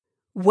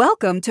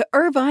Welcome to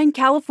Irvine,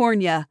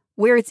 California,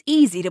 where it's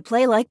easy to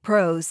play like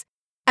pros.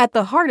 At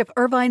the heart of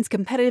Irvine's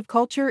competitive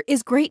culture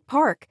is Great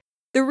Park,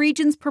 the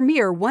region's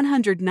premier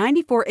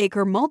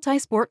 194-acre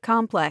multi-sport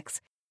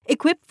complex,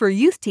 equipped for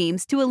youth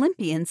teams to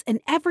Olympians and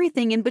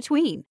everything in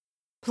between.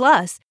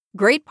 Plus,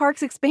 Great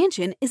Park's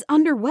expansion is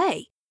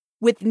underway.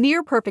 With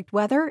near-perfect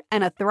weather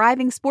and a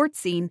thriving sports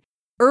scene,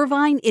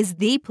 Irvine is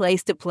the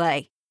place to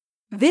play.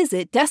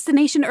 Visit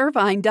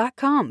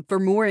DestinationIrvine.com for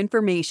more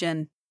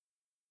information.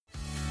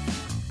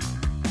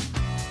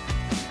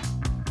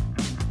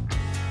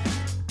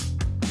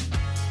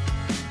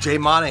 Jay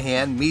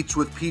Monahan meets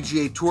with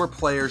PGA Tour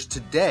players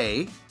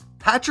today.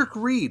 Patrick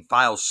Reed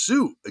files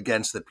suit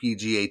against the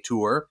PGA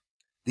Tour.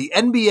 The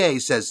NBA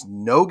says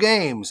no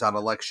games on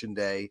Election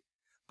Day.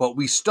 But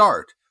we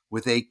start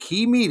with a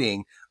key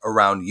meeting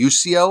around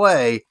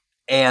UCLA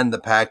and the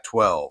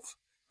Pac-12.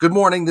 Good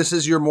morning. This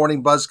is your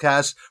Morning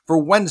Buzzcast for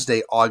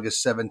Wednesday,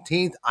 August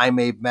 17th. I'm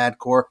Abe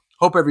Madkour.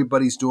 Hope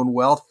everybody's doing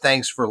well.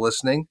 Thanks for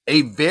listening.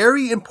 A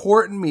very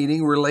important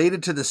meeting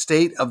related to the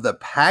state of the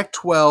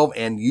Pac-12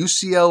 and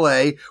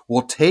UCLA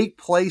will take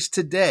place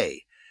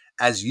today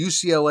as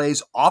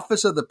UCLA's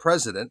Office of the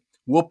President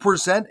will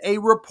present a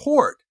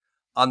report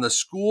on the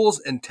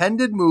school's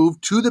intended move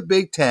to the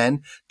Big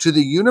Ten to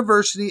the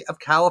University of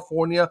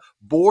California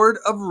Board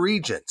of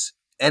Regents,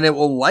 and it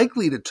will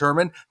likely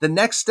determine the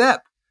next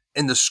step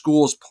in the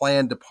school's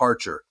planned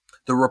departure.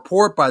 The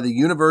report by the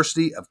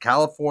University of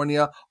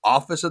California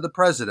Office of the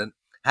President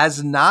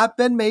has not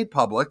been made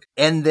public,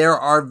 and there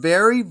are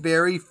very,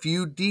 very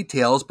few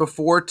details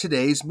before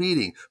today's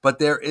meeting, but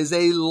there is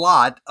a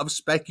lot of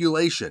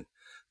speculation.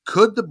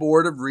 Could the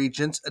Board of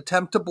Regents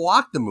attempt to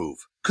block the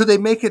move? Could they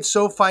make it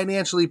so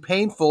financially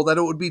painful that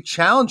it would be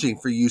challenging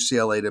for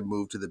UCLA to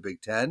move to the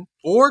Big Ten?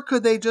 Or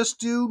could they just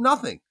do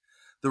nothing?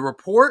 The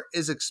report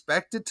is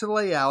expected to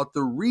lay out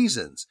the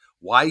reasons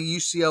why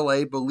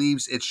UCLA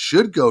believes it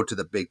should go to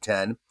the Big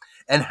Ten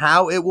and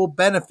how it will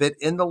benefit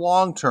in the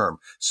long term.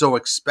 So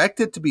expect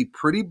it to be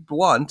pretty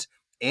blunt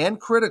and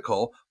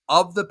critical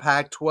of the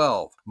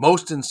Pac-12.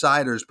 Most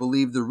insiders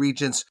believe the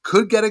Regents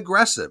could get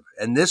aggressive,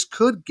 and this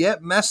could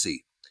get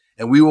messy.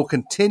 And we will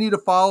continue to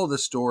follow the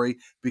story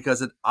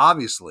because it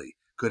obviously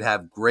could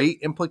have great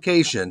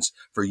implications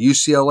for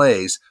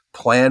UCLA's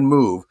planned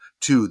move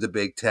to the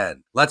Big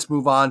Ten. Let's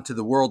move on to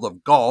the world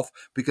of golf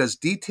because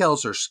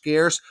details are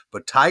scarce,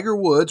 but Tiger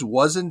Woods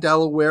was in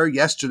Delaware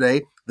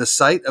yesterday, the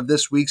site of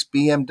this week's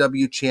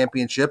BMW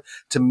Championship,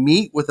 to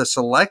meet with a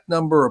select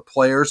number of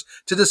players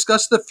to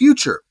discuss the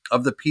future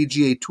of the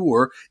PGA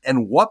Tour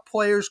and what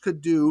players could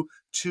do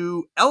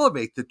to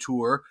elevate the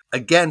tour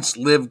against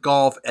LIV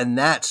Golf and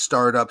that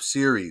startup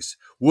series.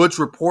 Woods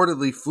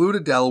reportedly flew to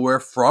Delaware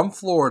from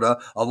Florida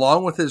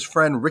along with his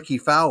friend Ricky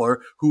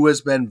Fowler, who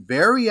has been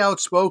very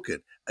outspoken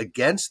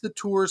against the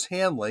tour's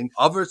handling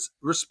of its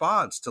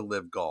response to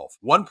LIV Golf.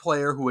 One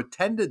player who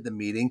attended the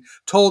meeting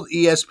told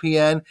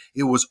ESPN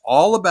it was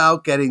all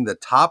about getting the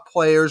top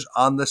players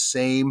on the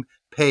same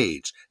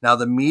page. Now,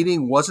 the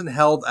meeting wasn't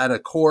held at a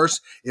course.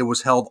 It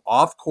was held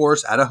off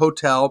course at a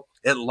hotel.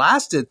 It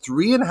lasted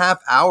 3.5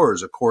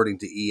 hours, according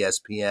to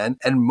ESPN,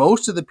 and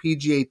most of the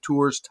PGA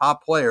Tour's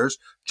top players,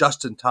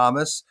 Justin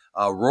Thomas,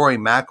 Rory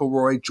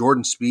McIlroy,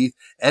 Jordan Spieth,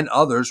 and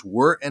others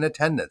were in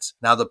attendance.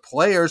 Now, the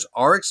players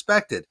are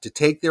expected to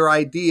take their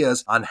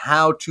ideas on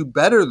how to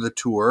better the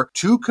tour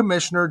to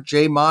Commissioner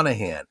Jay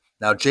Monahan.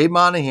 Now, Jay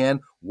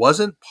Monahan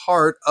wasn't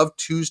part of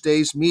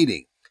Tuesday's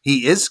meeting.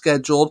 He is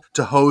scheduled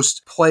to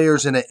host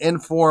players in an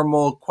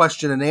informal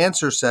question and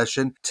answer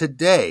session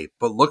today,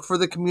 but look for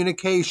the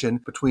communication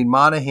between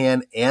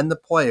Monahan and the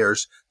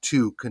players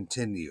to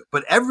continue.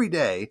 But every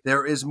day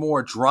there is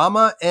more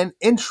drama and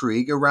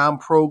intrigue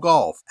around pro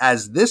golf,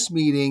 as this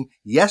meeting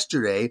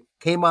yesterday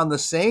came on the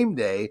same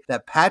day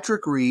that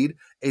Patrick Reed,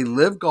 a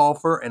LIV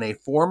golfer and a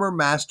former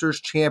Masters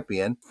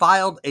champion,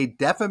 filed a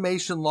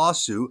defamation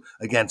lawsuit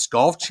against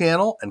Golf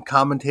Channel and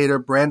commentator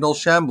Brandel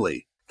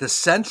Chambly. The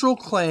central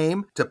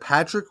claim to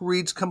Patrick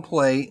Reed's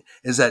complaint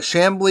is that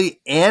Chambly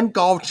and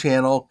Golf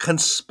Channel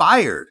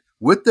conspired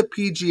with the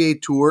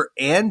PGA Tour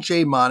and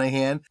Jay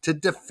Monahan to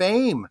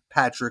defame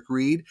Patrick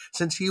Reed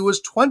since he was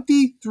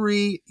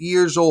 23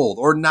 years old,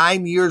 or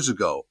 9 years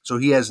ago. So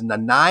he has a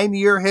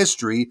 9-year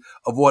history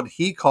of what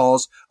he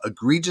calls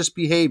egregious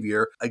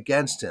behavior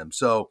against him.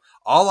 So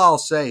all I'll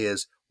say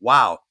is,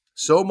 wow,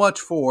 so much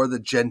for the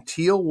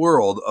genteel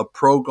world of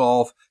pro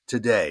golf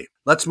today.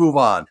 Let's move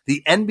on.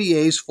 The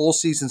NBA's full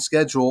season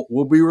schedule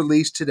will be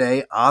released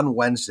today on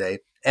Wednesday,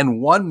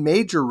 and one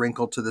major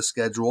wrinkle to the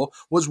schedule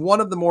was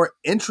one of the more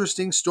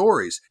interesting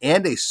stories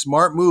and a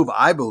smart move,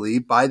 I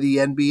believe, by the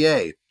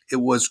NBA. It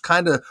was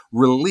kind of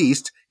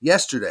released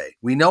yesterday.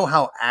 We know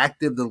how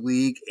active the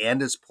league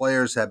and its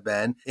players have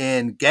been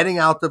in getting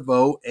out the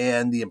vote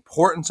and the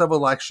importance of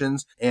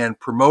elections and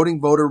promoting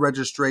voter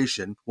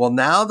registration. Well,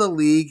 now the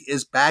league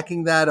is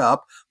backing that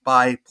up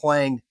by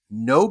playing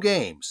no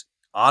games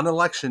on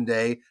Election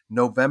Day,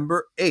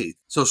 November 8th.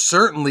 So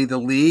certainly the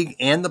league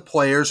and the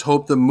players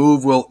hope the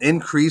move will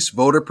increase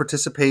voter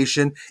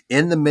participation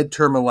in the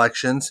midterm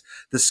elections.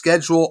 The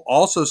schedule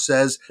also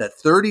says that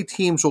 30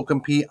 teams will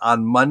compete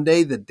on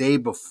Monday, the day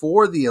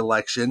before the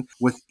election,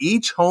 with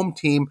each home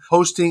team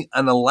hosting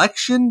an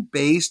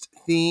election-based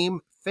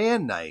theme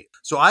fan night.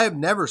 So I have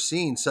never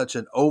seen such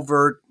an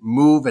overt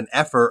move and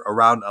effort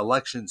around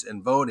elections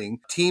and voting.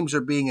 Teams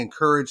are being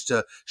encouraged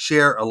to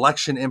share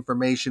election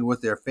information with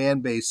their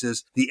fan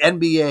bases. The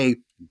NBA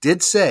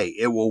did say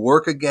it will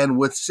work again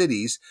with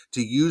cities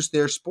to use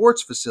their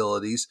sports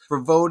facilities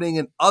for voting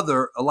and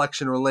other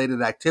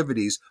election-related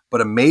activities, but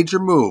a major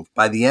move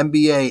by the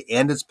NBA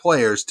and its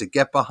players to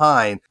get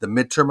behind the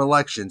midterm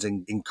elections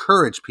and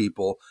encourage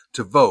people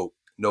to vote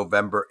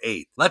November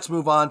 8th. Let's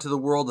move on to the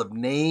world of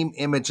name,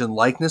 image, and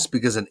likeness,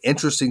 because an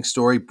interesting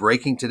story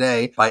breaking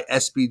today by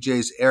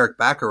SBJ's Eric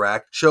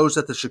Bacharach shows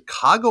that the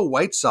Chicago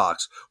White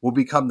Sox will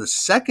become the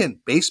second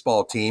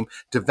baseball team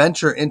to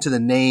venture into the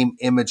name,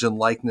 image, and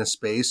likeness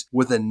space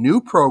with a new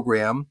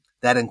program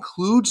that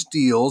includes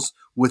deals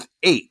with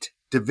 8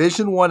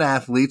 Division I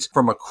athletes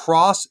from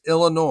across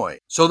Illinois.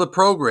 So the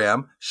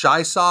program,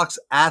 Chi Sox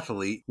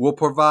Athlete, will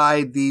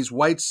provide these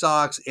White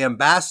Sox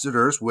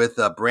ambassadors with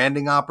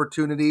branding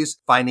opportunities,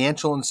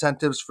 financial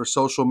incentives for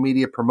social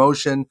media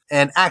promotion,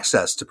 and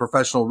access to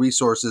professional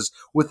resources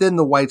within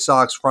the White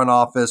Sox front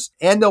office,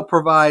 and they'll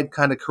provide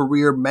kind of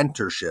career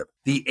mentorship.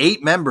 The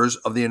 8 members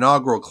of the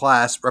inaugural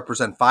class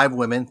represent 5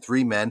 women,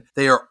 3 men.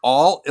 They are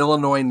all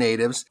Illinois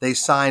natives. They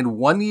signed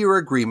 1-year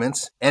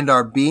agreements and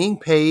are being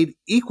paid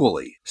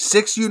equally.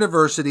 6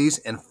 universities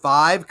and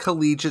 5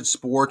 collegiate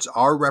sports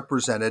are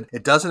represented.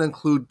 It doesn't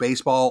include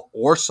baseball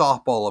or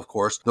softball, of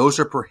course. Those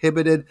are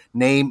prohibited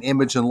name,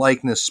 image, and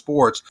likeness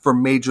sports for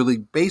Major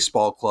League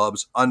Baseball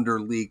clubs under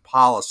league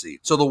policy.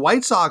 So the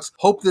White Sox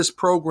hope this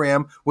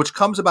program, which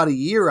comes about a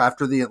year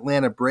after the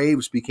Atlanta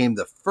Braves became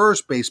the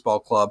first baseball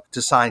club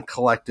to sign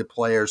collective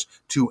players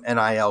to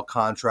NIL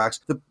contracts.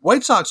 The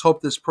White Sox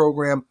hope this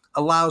program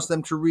allows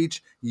them to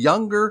reach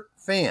younger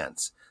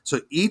fans.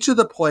 So each of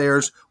the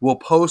players will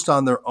post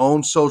on their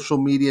own social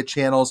media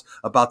channels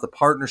about the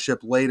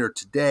partnership later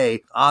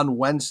today on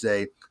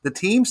Wednesday. The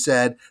team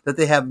said that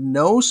they have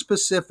no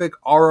specific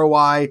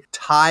ROI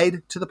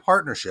tied to the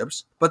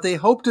partnerships, but they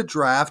hope to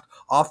draft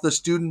off the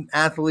student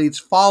athletes'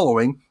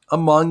 following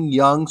among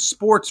young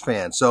sports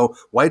fans. So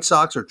White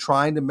Sox are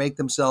trying to make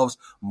themselves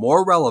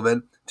more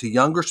relevant to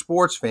younger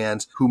sports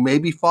fans who may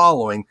be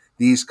following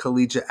these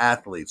collegiate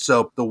athletes.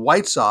 So the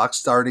White Sox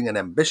starting an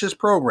ambitious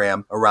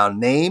program around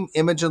name,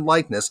 image, and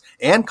likeness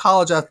and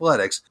college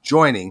athletics,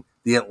 joining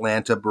the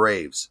Atlanta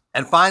Braves.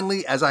 And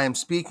finally, as I am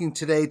speaking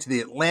today to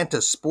the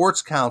Atlanta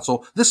Sports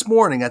Council this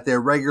morning at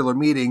their regular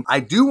meeting, I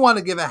do want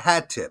to give a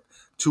hat tip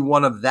to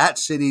one of that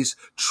city's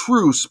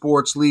true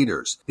sports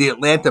leaders. The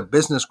Atlanta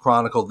Business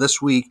Chronicle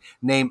this week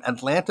named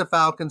Atlanta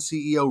Falcons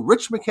CEO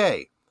Rich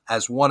McKay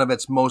as one of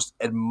its most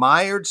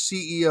admired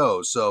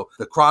CEOs. So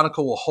the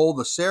Chronicle will hold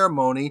the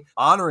ceremony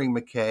honoring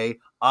McKay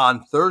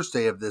on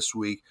Thursday of this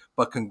week.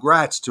 But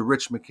congrats to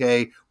Rich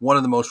McKay, one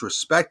of the most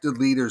respected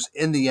leaders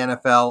in the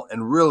NFL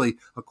and really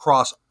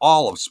across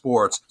all of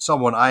sports,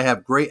 someone I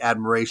have great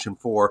admiration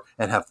for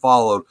and have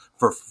followed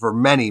for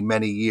many,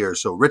 many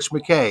years. So Rich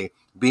McKay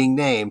being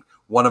named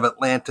one of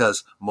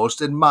Atlanta's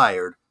most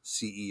admired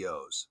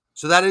CEOs.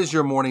 So that is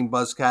your morning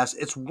Buzzcast.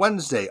 It's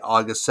Wednesday,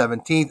 August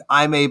 17th.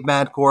 I'm Abe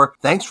Madkour.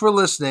 Thanks for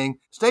listening.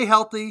 Stay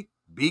healthy.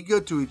 Be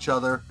good to each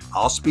other.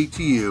 I'll speak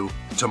to you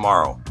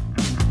tomorrow.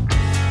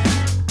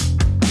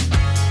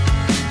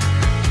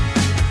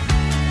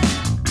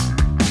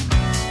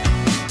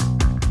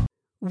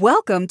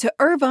 Welcome to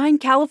Irvine,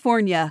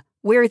 California,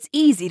 where it's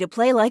easy to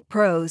play like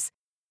pros.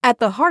 At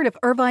the heart of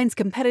Irvine's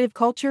competitive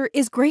culture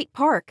is Great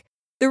Park,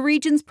 the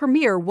region's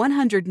premier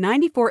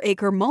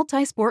 194-acre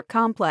multi-sport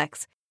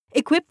complex,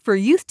 equipped for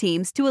youth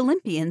teams to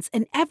Olympians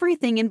and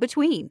everything in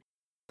between.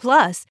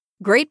 Plus,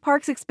 Great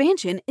Park's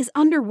expansion is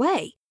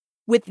underway.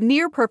 With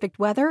near-perfect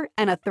weather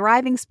and a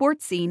thriving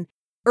sports scene,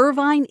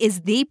 Irvine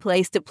is the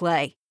place to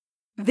play.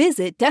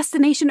 Visit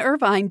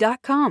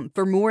DestinationIrvine.com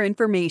for more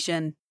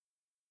information.